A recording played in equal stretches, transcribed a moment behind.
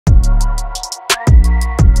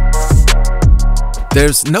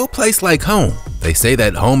There's no place like home. They say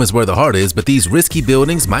that home is where the heart is, but these risky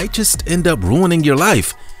buildings might just end up ruining your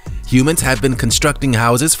life. Humans have been constructing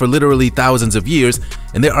houses for literally thousands of years,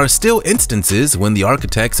 and there are still instances when the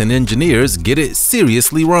architects and engineers get it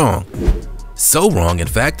seriously wrong. So wrong, in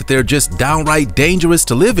fact, that they're just downright dangerous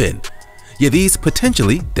to live in. Yeah, these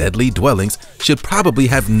potentially deadly dwellings should probably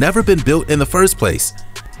have never been built in the first place.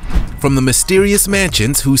 From the mysterious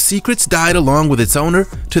mansions whose secrets died along with its owner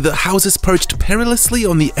to the houses perched perilously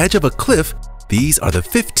on the edge of a cliff, these are the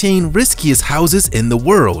 15 riskiest houses in the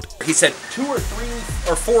world. He said 2 or 3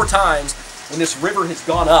 or 4 times when this river has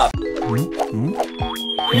gone up.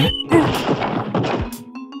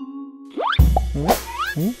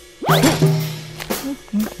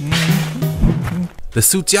 The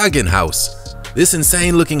Sutyagin House. This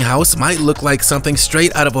insane-looking house might look like something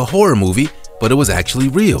straight out of a horror movie, but it was actually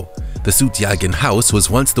real. The Sutyagin House was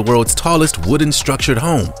once the world's tallest wooden structured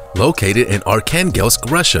home, located in Arkhangelsk,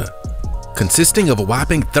 Russia. Consisting of a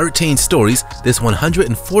whopping 13 stories, this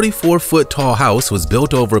 144-foot tall house was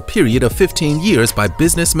built over a period of 15 years by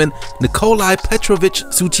businessman Nikolai Petrovich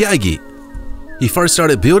Sutyagi. He first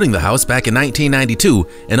started building the house back in 1992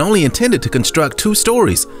 and only intended to construct 2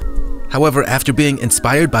 stories. However, after being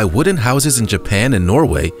inspired by wooden houses in Japan and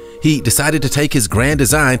Norway, he decided to take his grand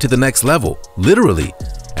design to the next level, literally.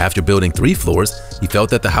 After building 3 floors, he felt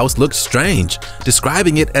that the house looked strange,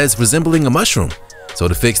 describing it as resembling a mushroom. So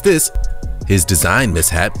to fix this, his design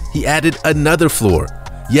mishap, he added another floor,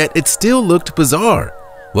 yet it still looked bizarre.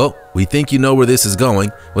 Well, we think you know where this is going.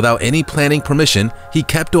 Without any planning permission, he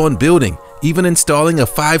kept on building, even installing a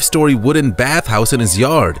 5-story wooden bathhouse in his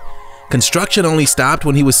yard. Construction only stopped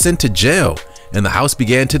when he was sent to jail, and the house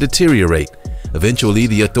began to deteriorate. Eventually,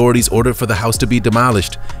 the authorities ordered for the house to be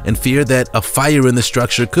demolished and feared that a fire in the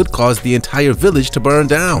structure could cause the entire village to burn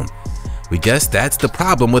down. We guess that's the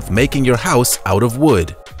problem with making your house out of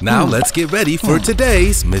wood. Now let's get ready for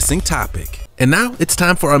today's missing topic. And now it's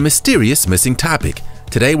time for our mysterious missing topic.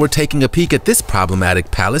 Today we're taking a peek at this problematic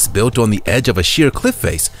palace built on the edge of a sheer cliff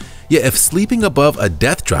face. Yet if sleeping above a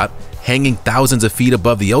death drop, hanging thousands of feet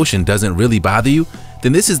above the ocean doesn't really bother you,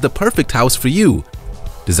 then this is the perfect house for you.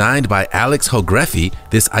 Designed by Alex Hogrefi,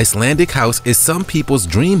 this Icelandic house is some people's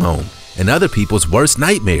dream home and other people's worst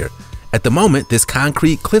nightmare. At the moment, this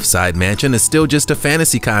concrete cliffside mansion is still just a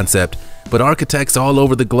fantasy concept, but architects all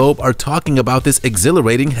over the globe are talking about this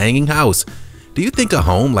exhilarating hanging house. Do you think a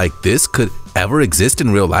home like this could ever exist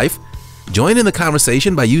in real life? Join in the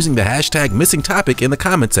conversation by using the hashtag missing topic in the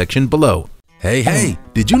comment section below. Hey,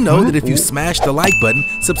 did you know that if you smash the like button,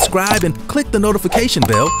 subscribe, and click the notification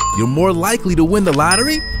bell, you're more likely to win the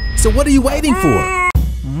lottery? So what are you waiting for?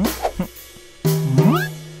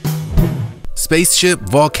 Spaceship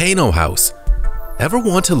Volcano House. Ever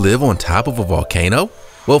want to live on top of a volcano?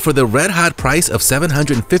 Well, for the red-hot price of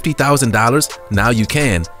 $750,000, now you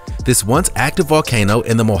can. This once active volcano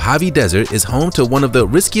in the Mojave Desert is home to one of the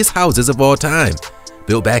riskiest houses of all time.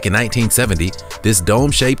 Built back in 1970, this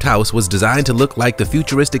dome-shaped house was designed to look like the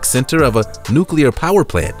futuristic center of a nuclear power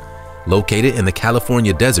plant. Located in the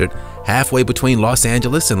California desert, halfway between Los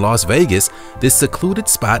Angeles and Las Vegas, this secluded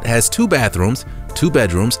spot has 2 bathrooms, 2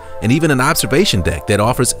 bedrooms, and even an observation deck that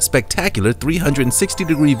offers spectacular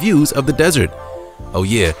 360-degree views of the desert. Oh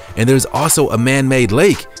yeah, and there's also a man-made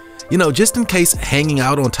lake. You know, just in case hanging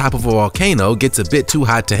out on top of a volcano gets a bit too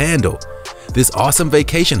hot to handle. This awesome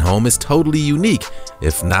vacation home is totally unique,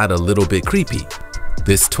 if not a little bit creepy.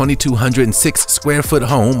 This 2,206 square foot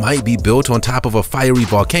home might be built on top of a fiery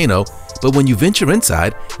volcano, but when you venture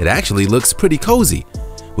inside, it actually looks pretty cozy.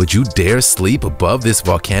 Would you dare sleep above this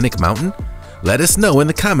volcanic mountain? Let us know in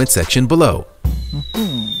the comment section below.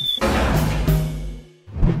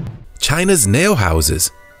 China's nail houses.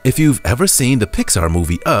 If you've ever seen the Pixar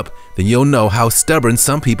movie Up, then you'll know how stubborn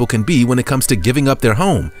some people can be when it comes to giving up their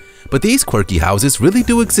home. But these quirky houses really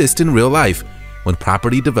do exist in real life. When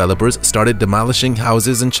property developers started demolishing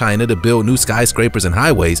houses in China to build new skyscrapers and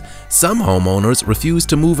highways, some homeowners refused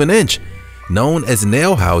to move an inch. Known as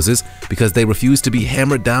nail houses because they refuse to be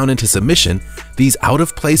hammered down into submission, these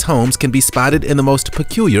out-of-place homes can be spotted in the most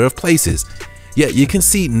peculiar of places. Yet you can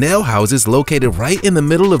see nail houses located right in the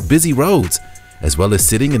middle of busy roads, as well as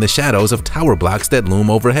sitting in the shadows of tower blocks that loom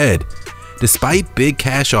overhead. Despite big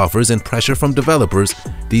cash offers and pressure from developers,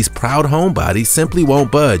 these proud homebodies simply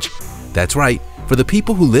won't budge. That's right, for the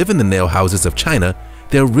people who live in the nail houses of China,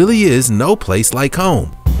 there really is no place like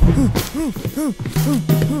home.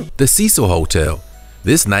 The Cecil Hotel.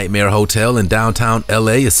 This nightmare hotel in downtown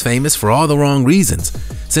LA is famous for all the wrong reasons.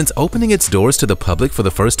 Since opening its doors to the public for the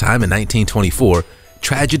first time in 1924,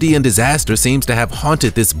 tragedy and disaster seems to have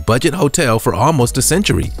haunted this budget hotel for almost a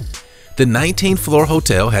century. The 19-floor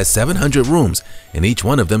hotel has 700 rooms, and each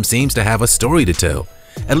one of them seems to have a story to tell.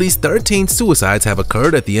 At least 13 suicides have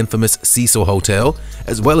occurred at the infamous Cecil Hotel,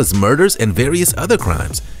 as well as murders and various other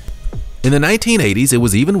crimes. In the 1980s, it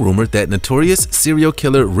was even rumored that notorious serial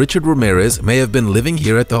killer Richard Ramirez may have been living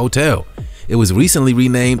here at the hotel. It was recently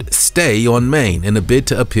renamed Stay on Main in a bid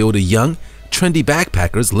to appeal to young, trendy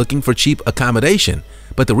backpackers looking for cheap accommodation,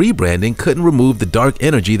 but the rebranding couldn't remove the dark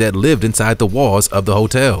energy that lived inside the walls of the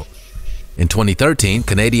hotel. In 2013,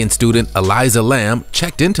 Canadian student Eliza Lamb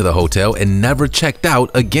checked into the hotel and never checked out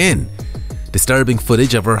again. Disturbing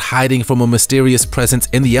footage of her hiding from a mysterious presence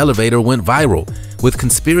in the elevator went viral, with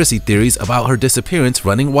conspiracy theories about her disappearance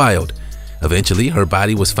running wild. Eventually, her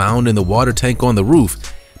body was found in the water tank on the roof,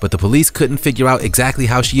 but the police couldn't figure out exactly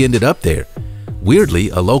how she ended up there. Weirdly,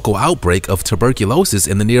 a local outbreak of tuberculosis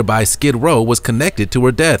in the nearby Skid Row was connected to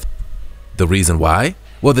her death. The reason why?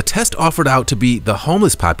 Well, the test offered out to be the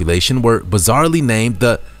homeless population were bizarrely named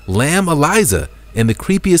the Lamb Eliza, in the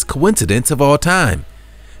creepiest coincidence of all time.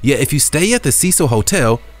 Yet if you stay at the Cecil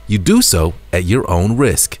Hotel, you do so at your own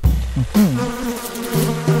risk.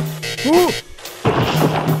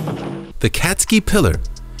 The Catski Pillar.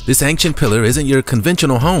 This ancient pillar isn't your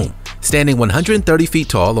conventional home. Standing 130 feet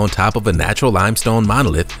tall on top of a natural limestone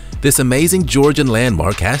monolith, this amazing Georgian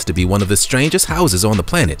landmark has to be one of the strangest houses on the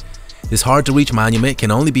planet. This hard-to-reach monument can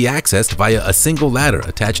only be accessed via a single ladder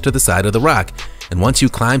attached to the side of the rock, and once you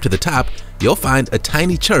climb to the top, you'll find a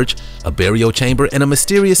tiny church, a burial chamber, and a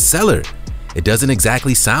mysterious cellar. It doesn't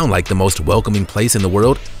exactly sound like the most welcoming place in the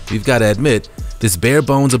world. We've got to admit, this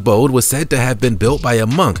bare-bones abode was said to have been built by a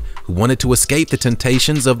monk who wanted to escape the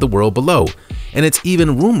temptations of the world below, and it's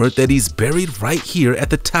even rumored that he's buried right here at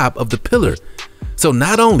the top of the pillar. So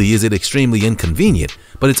not only is it extremely inconvenient,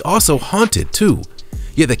 but it's also haunted too.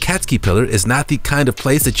 Yet the Catski Pillar is not the kind of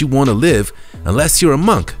place that you want to live, unless you're a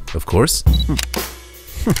monk, of course.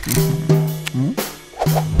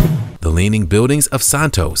 The Leaning Buildings of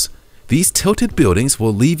Santos. These tilted buildings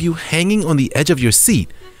will leave you hanging on the edge of your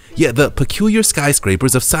seat. Yet the peculiar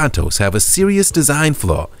skyscrapers of Santos have a serious design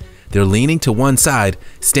flaw. They're leaning to one side,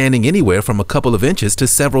 standing anywhere from a couple of inches to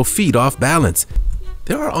several feet off balance.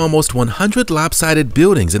 There are almost 100 lopsided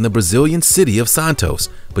buildings in the Brazilian city of Santos,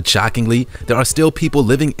 but shockingly, there are still people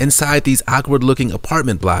living inside these awkward-looking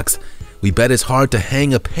apartment blocks. We bet it's hard to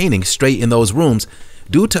hang a painting straight in those rooms.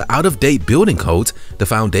 Due to out-of-date building codes, the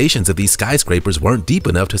foundations of these skyscrapers weren't deep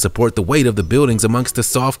enough to support the weight of the buildings amongst the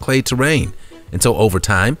soft clay terrain. And so over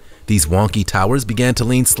time, these wonky towers began to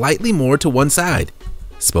lean slightly more to one side.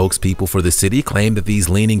 Spokespeople for the city claim that these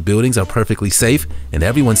leaning buildings are perfectly safe, and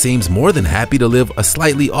everyone seems more than happy to live a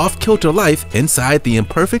slightly off-kilter life inside the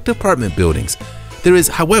imperfect apartment buildings. There is,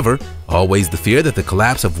 however, always the fear that the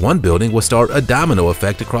collapse of one building will start a domino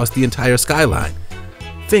effect across the entire skyline.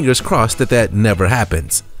 Fingers crossed that that never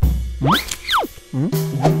happens.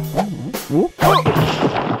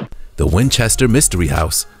 The Winchester Mystery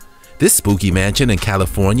House. This spooky mansion in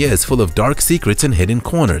California is full of dark secrets and hidden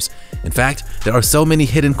corners. In fact, there are so many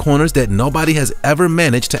hidden corners that nobody has ever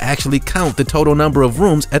managed to actually count the total number of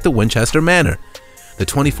rooms at the Winchester Manor. The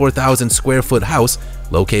 24,000 square foot house,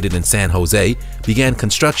 located in San Jose, began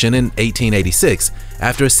construction in 1886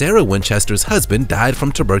 after Sarah Winchester's husband died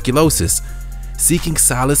from tuberculosis. Seeking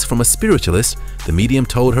solace from a spiritualist, the medium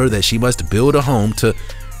told her that she must build a home to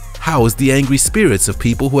house the angry spirits of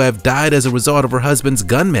people who have died as a result of her husband's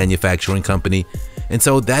gun manufacturing company, and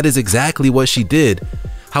so that is exactly what she did.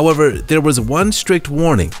 However, there was one strict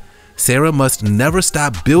warning: Sarah must never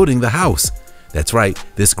stop building the house. That's right,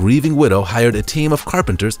 this grieving widow hired a team of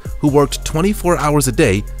carpenters who worked 24 hours a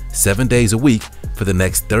day, 7 days a week for the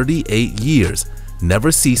next 38 years,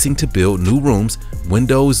 never ceasing to build new rooms,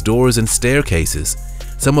 windows, doors, and staircases.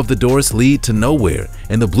 Some of the doors lead to nowhere,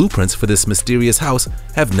 and the blueprints for this mysterious house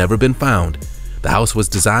have never been found. The house was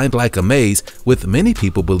designed like a maze, with many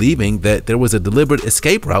people believing that there was a deliberate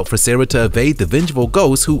escape route for Sarah to evade the vengeful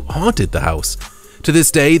ghosts who haunted the house. To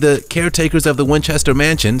this day, the caretakers of the Winchester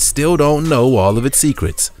Mansion still don't know all of its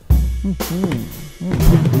secrets. The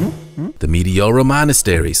Meteora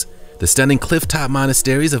Monasteries. The stunning cliff-top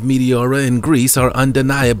monasteries of Meteora in Greece are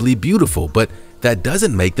undeniably beautiful, but that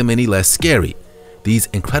doesn't make them any less scary. These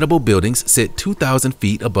incredible buildings sit 2,000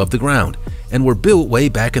 feet above the ground and were built way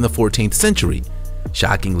back in the 14th century.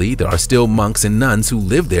 Shockingly, there are still monks and nuns who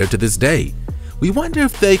live there to this day. We wonder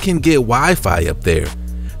if they can get Wi-Fi up there.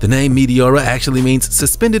 The name Meteora actually means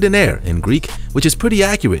suspended in air in Greek, which is pretty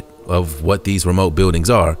accurate of what these remote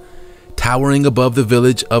buildings are. Towering above the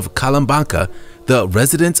village of Kalambanka, the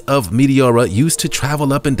residents of Meteora used to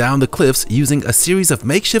travel up and down the cliffs using a series of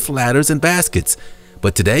makeshift ladders and baskets.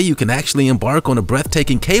 but today you can actually embark on a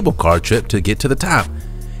breathtaking cable car trip to get to the top.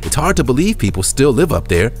 It's hard to believe people still live up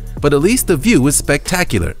there, but at least the view is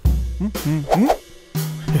spectacular.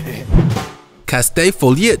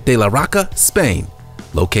 Castellfollit de la Roca, Spain.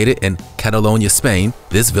 Located in Catalonia, Spain,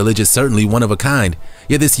 this village is certainly one of a kind.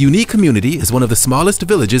 Yet this unique community is one of the smallest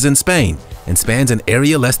villages in Spain and spans an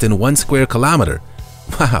area less than 1 square kilometer.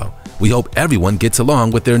 Wow, we hope everyone gets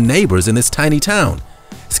along with their neighbors in this tiny town.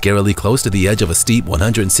 Scarily close to the edge of a steep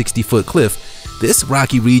 160-foot cliff, this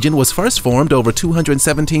rocky region was first formed over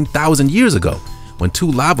 217,000 years ago when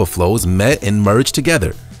 2 lava flows met and merged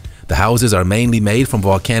together. The houses are mainly made from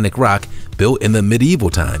volcanic rock built in the medieval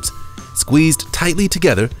times. Squeezed tightly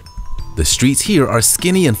together, the streets here are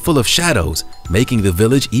skinny and full of shadows, making the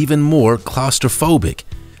village even more claustrophobic.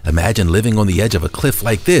 Imagine living on the edge of a cliff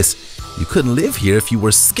like this. You couldn't live here if you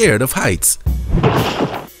were scared of heights.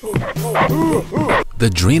 The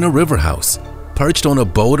Drina River House. Perched on a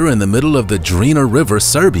boulder in the middle of the Drina River,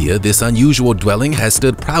 Serbia, this unusual dwelling has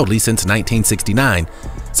stood proudly since 1969.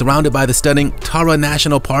 Surrounded by the stunning Tara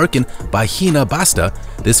National Park and Bajina Basta,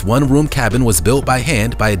 this one-room cabin was built by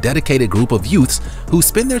hand by a dedicated group of youths who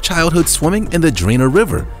spend their childhood swimming in the Drina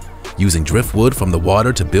River. Using driftwood from the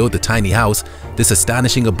water to build the tiny house, this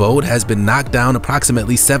astonishing abode has been knocked down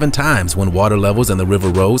approximately 7 times when water levels in the river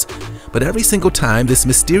rose, but every single time this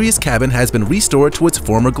mysterious cabin has been restored to its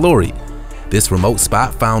former glory. This remote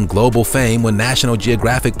spot found global fame when National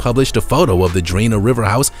Geographic published a photo of the Drina River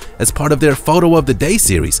House as part of their Photo of the Day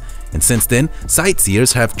series, and since then,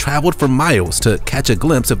 sightseers have traveled for miles to catch a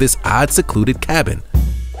glimpse of this odd secluded cabin.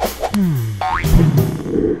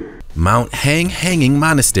 Mount Hang Hanging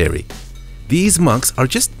Monastery. These monks are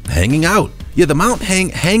just hanging out. Yeah, the Mount Hang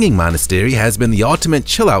Hanging Monastery has been the ultimate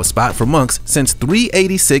chill-out spot for monks since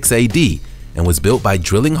 386 AD and was built by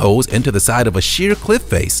drilling holes into the side of a sheer cliff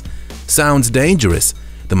face. Sounds dangerous.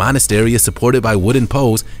 The monastery is supported by wooden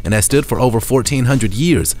poles and has stood for over 1,400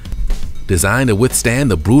 years. Designed to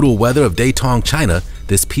withstand the brutal weather of Datong, China,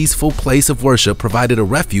 this peaceful place of worship provided a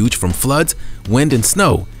refuge from floods, wind, and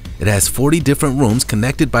snow. It has 40 different rooms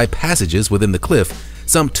connected by passages within the cliff,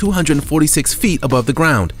 some 246 feet above the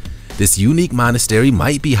ground. This unique monastery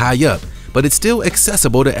might be high up, but it's still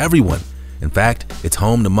accessible to everyone. In fact, it's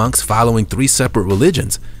home to monks following 3 separate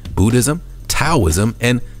religions: Buddhism, Taoism,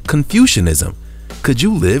 and Confucianism. Could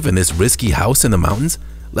you live in this risky house in the mountains?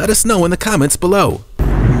 Let us know in the comments below.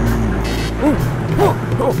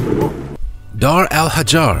 Dar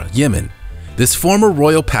al-Hajar, Yemen. This former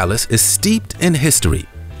royal palace is steeped in history.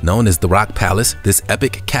 Known as the Rock Palace, this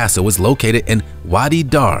epic castle is located in Wadi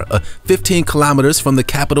Dar, 15 kilometers from the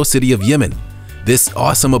capital city of Yemen. This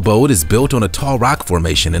awesome abode is built on a tall rock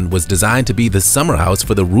formation and was designed to be the summer house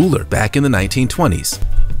for the ruler back in the 1920s.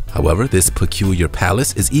 However, this peculiar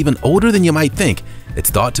palace is even older than you might think. It's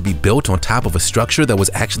thought to be built on top of a structure that was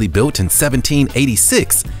actually built in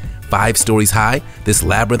 1786. 5 stories high, this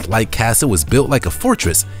labyrinth-like castle was built like a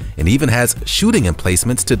fortress and even has shooting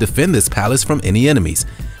emplacements to defend this palace from any enemies.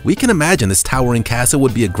 We can imagine this towering castle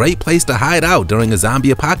would be a great place to hide out during a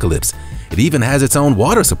zombie apocalypse. It even has its own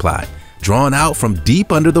water supply, drawn out from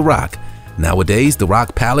deep under the rock. Nowadays, the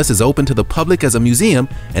Rock Palace is open to the public as a museum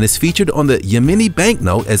and is featured on the Yemeni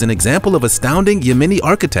banknote as an example of astounding Yemeni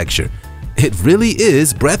architecture. It really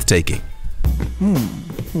is breathtaking.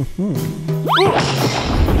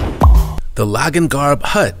 The Lagangarb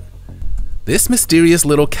Hut. This mysterious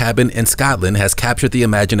little cabin in Scotland has captured the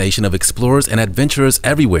imagination of explorers and adventurers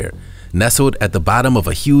everywhere. Nestled at the bottom of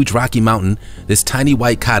a huge rocky mountain, this tiny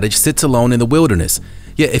white cottage sits alone in the wilderness.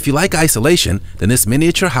 Yet if you like isolation, then this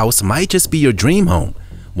miniature house might just be your dream home.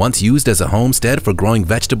 Once used as a homestead for growing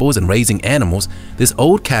vegetables and raising animals, this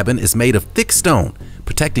old cabin is made of thick stone,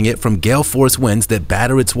 protecting it from gale force winds that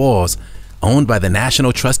batter its walls. Owned by the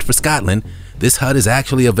National Trust for Scotland, this hut is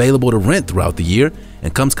actually available to rent throughout the year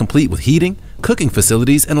and comes complete with heating, cooking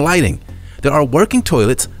facilities, and lighting. There are working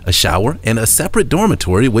toilets, a shower, and a separate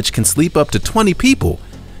dormitory which can sleep up to 20 people.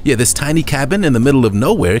 Yeah, this tiny cabin in the middle of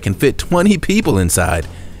nowhere can fit 20 people inside.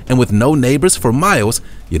 And with no neighbors for miles,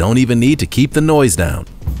 you don't even need to keep the noise down.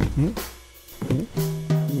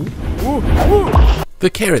 The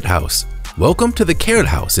Carrot House. Welcome to the Carrot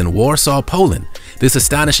House in Warsaw, Poland. This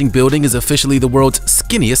astonishing building is officially the world's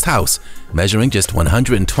skinniest house, measuring just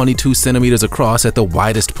 122 centimeters across at the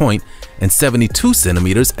widest point and 72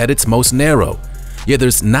 centimeters at its most narrow. Yet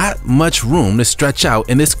there's not much room to stretch out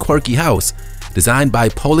in this quirky house. Designed by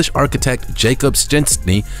Polish architect Jacob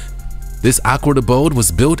Szczęsny, this awkward abode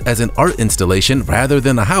was built as an art installation rather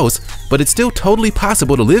than a house, but it's still totally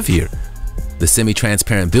possible to live here. The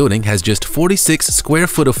semi-transparent building has just 46 square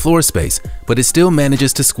foot of floor space, but it still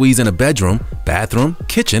manages to squeeze in a bedroom, bathroom,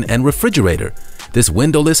 kitchen, and refrigerator. This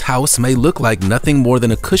windowless house may look like nothing more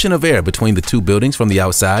than a cushion of air between the two buildings from the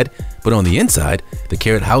outside, but on the inside, the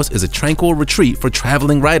Carrot House is a tranquil retreat for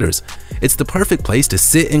traveling writers. It's the perfect place to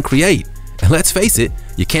sit and create. And let's face it,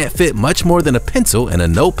 you can't fit much more than a pencil and a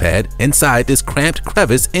notepad inside this cramped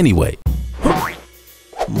crevice anyway.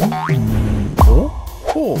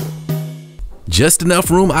 Just Enough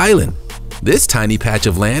Room Island. This tiny patch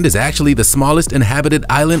of land is actually the smallest inhabited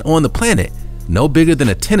island on the planet, no bigger than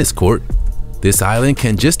a tennis court. This island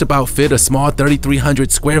can just about fit a small 3,300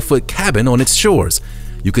 square foot cabin on its shores.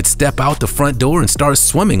 You could step out the front door and start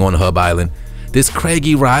swimming on Hub Island. This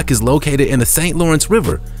craggy rock is located in the St. Lawrence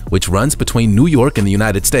River, which runs between New York in the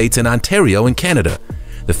United States and Ontario in Canada.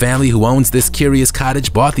 The family who owns this curious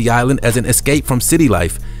cottage bought the island as an escape from city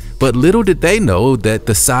life. But little did they know that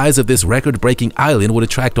the size of this record-breaking island would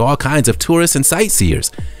attract all kinds of tourists and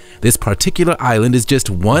sightseers. This particular island is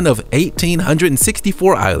just one of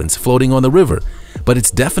 1,864 islands floating on the river, but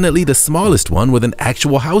it's definitely the smallest one with an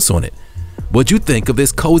actual house on it. What'd you think of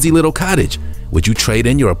this cozy little cottage? Would you trade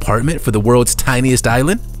in your apartment for the world's tiniest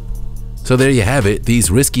island? So there you have it.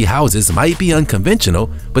 These risky houses might be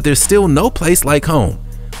unconventional, but there's still no place like home.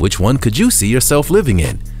 Which one could you see yourself living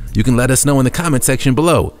in? You can let us know in the comment section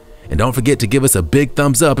below. And don't forget to give us a big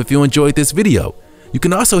thumbs up if you enjoyed this video. You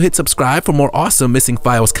can also hit subscribe for more awesome Missing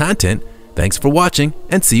Files content. Thanks for watching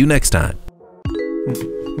and see you next time.